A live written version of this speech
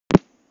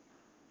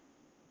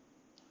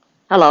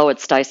Hello,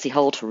 it's Stacey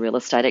Holt, Real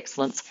Estate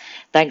Excellence.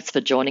 Thanks for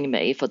joining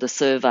me for the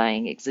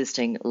surveying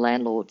existing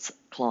landlords'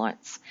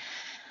 clients.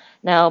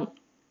 Now,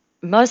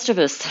 most of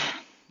us,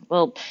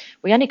 well,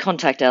 we only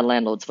contact our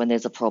landlords when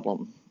there's a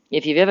problem.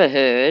 If you've ever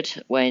heard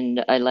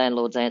when a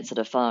landlord's answered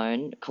a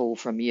phone call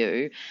from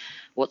you,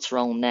 what's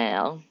wrong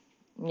now?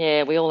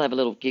 Yeah, we all have a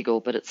little giggle,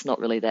 but it's not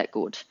really that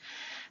good.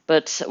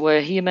 But we're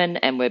human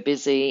and we're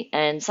busy,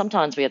 and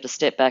sometimes we have to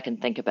step back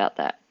and think about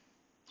that.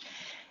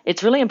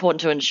 It's really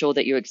important to ensure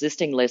that your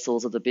existing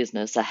lessors of the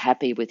business are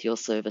happy with your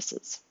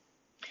services.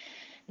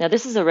 Now,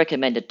 this is a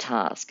recommended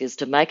task, is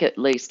to make at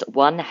least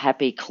one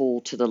happy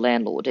call to the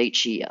landlord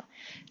each year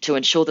to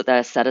ensure that they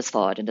are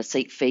satisfied and to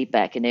seek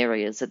feedback in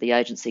areas that the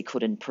agency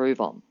could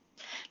improve on.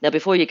 Now,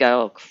 before you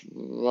go,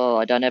 oh,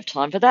 I don't have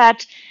time for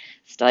that,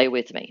 stay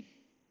with me.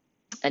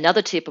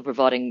 Another tip of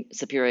providing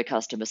superior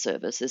customer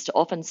service is to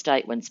often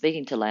state when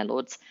speaking to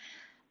landlords,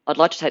 I'd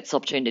like to take this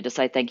opportunity to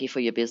say thank you for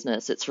your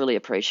business. It's really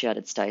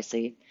appreciated,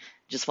 Stacey.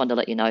 Just wanted to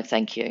let you know,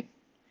 thank you.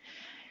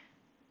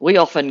 We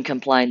often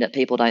complain that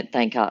people don't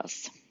thank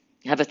us.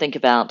 Have a think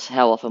about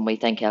how often we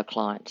thank our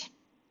client.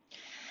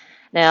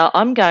 Now,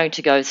 I'm going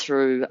to go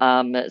through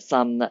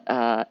some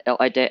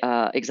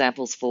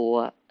examples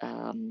for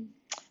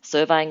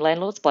surveying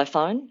landlords by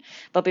phone.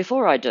 But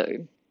before I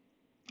do,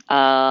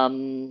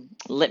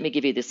 let me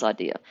give you this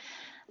idea.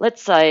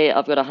 Let's say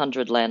I've got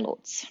 100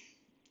 landlords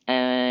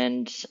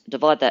and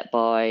divide that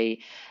by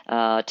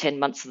 10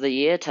 months of the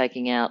year,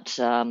 taking out,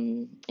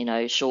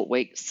 short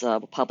weeks,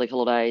 public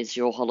holidays,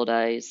 your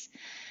holidays.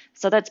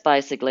 So that's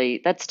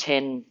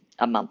 10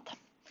 a month.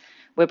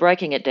 We're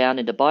breaking it down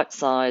into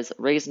bite-sized,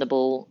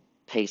 reasonable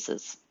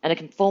pieces, and it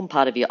can form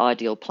part of your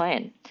ideal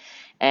plan.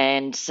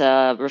 And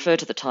refer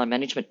to the Time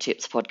Management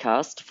Tips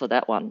podcast for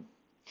that one.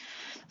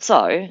 So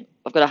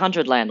I've got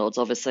 100 landlords,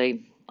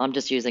 obviously. I'm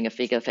just using a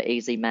figure for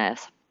easy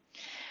math.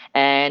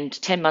 And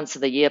 10 months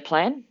of the year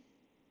plan,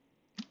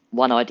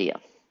 one idea.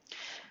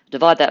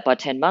 Divide that by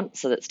 10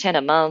 months, so that's 10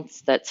 a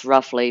month. That's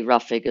roughly,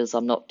 rough figures,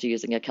 I'm not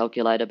using a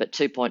calculator, but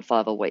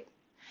 2.5 a week.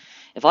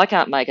 If I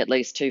can't make at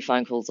least 2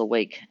 phone calls a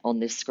week on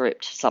this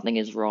script, something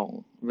is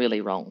wrong,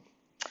 really wrong.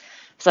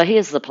 So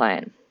here's the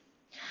plan.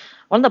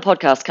 One of the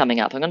podcasts coming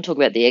up, I'm going to talk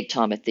about the egg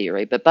timer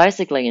theory, but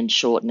basically in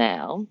short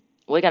now,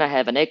 we're going to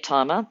have an egg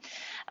timer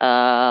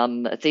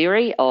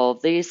theory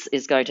of this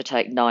is going to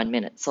take 9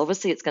 minutes.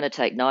 Obviously, it's going to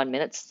take 9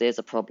 minutes. There's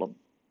a problem.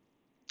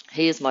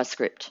 Here's my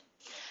script.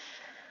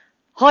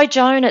 Hi,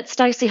 Joan. It's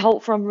Stacey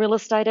Holt from Real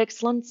Estate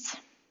Excellence.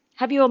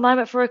 Have you a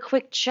moment for a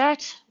quick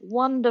chat?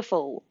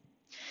 Wonderful.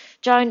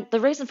 Joan, the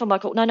reason for my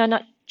call... No,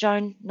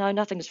 Joan, no,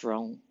 nothing's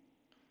wrong.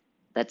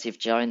 That's if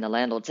Joan, the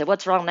landlord, said,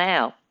 what's wrong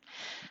now?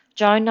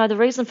 Joan, no, the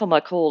reason for my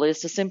call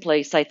is to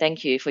simply say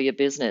thank you for your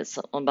business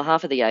on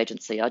behalf of the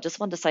agency. I just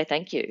want to say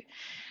thank you.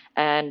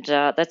 And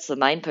that's the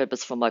main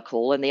purpose for my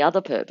call. And the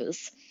other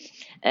purpose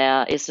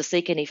is to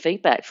seek any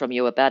feedback from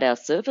you about our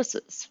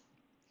services.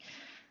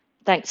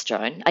 Thanks,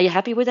 Joan. Are you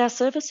happy with our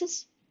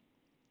services?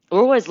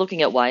 We're always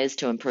looking at ways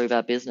to improve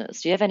our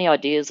business. Do you have any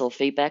ideas or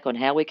feedback on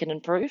how we can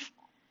improve?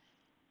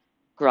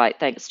 Great,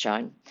 thanks,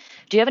 Joan.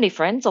 Do you have any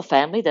friends or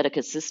family that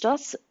could assist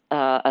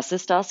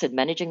us in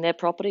managing their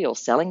property or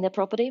selling their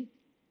property?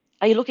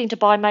 Are you looking to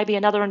buy maybe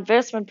another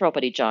investment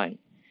property, Joan?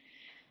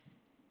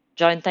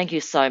 Joan, thank you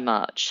so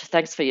much.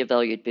 Thanks for your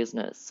valued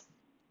business.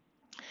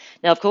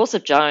 Now, of course,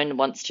 if Joan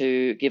wants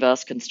to give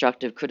us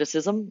constructive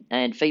criticism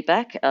and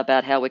feedback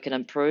about how we can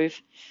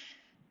improve,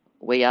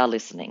 we are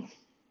listening.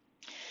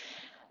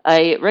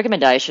 A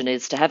recommendation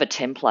is to have a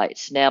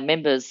template. Now,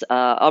 members,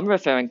 I'm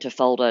referring to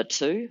folder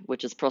 2,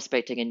 which is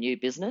prospecting a new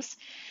business,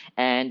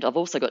 and I've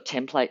also got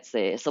templates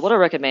there. So what I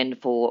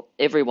recommend for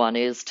everyone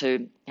is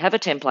to have a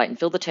template and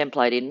fill the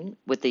template in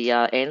with the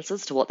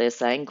answers to what they're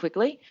saying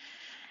quickly.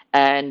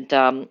 And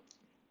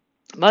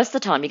most of the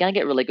time, you're going to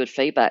get really good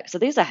feedback. So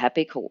these are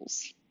happy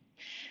calls.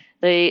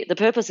 The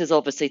purpose is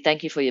obviously,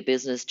 thank you for your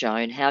business,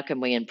 Joan. How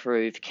can we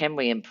improve? Can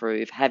we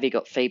improve? Have you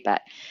got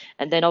feedback?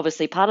 And then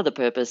obviously part of the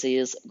purpose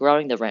is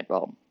growing the rent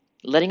roll,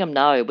 letting them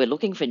know we're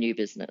looking for new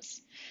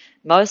business.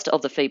 Most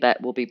of the feedback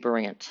will be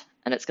brilliant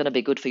and it's going to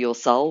be good for your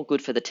soul,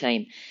 good for the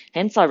team.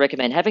 Hence, I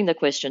recommend having the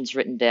questions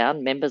written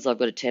down. Members, I've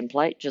got a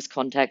template. Just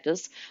contact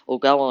us or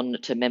go on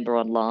to Member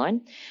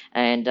Online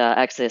and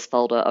access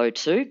folder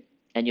 02.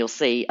 And you'll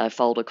see a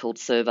folder called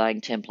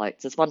Surveying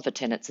Templates. There's one for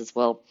tenants as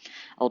well.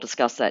 I'll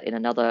discuss that in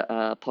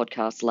another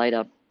podcast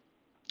later.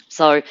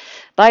 So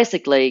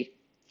basically,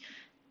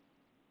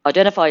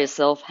 identify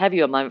yourself, have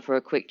you a moment for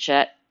a quick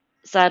chat.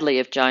 Sadly,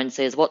 if Joan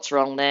says, what's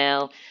wrong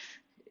now?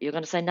 You're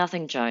going to say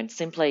nothing, Joan.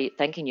 Simply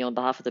thanking you on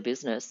behalf of the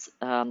business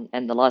and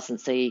the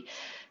licensee,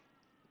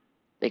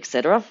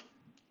 etc.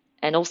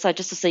 And also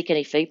just to seek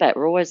any feedback.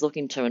 We're always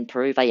looking to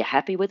improve. Are you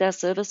happy with our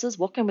services?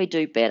 What can we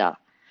do better?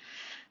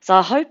 So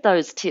I hope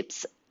those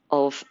tips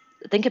of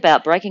think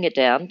about breaking it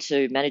down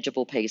to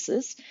manageable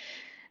pieces,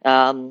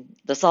 the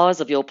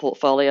size of your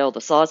portfolio, the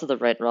size of the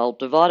rent roll,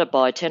 divided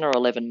by 10 or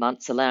 11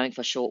 months, allowing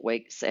for short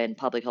weeks and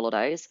public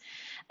holidays,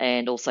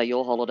 and also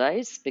your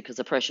holidays, because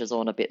the pressure's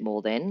on a bit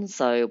more then.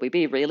 So we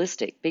be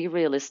realistic.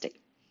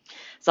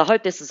 So I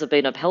hope this has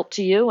been of help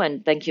to you,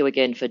 and thank you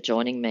again for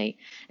joining me.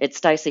 It's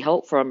Stacey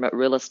Holt from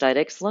Real Estate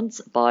Excellence.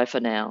 Bye for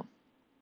now.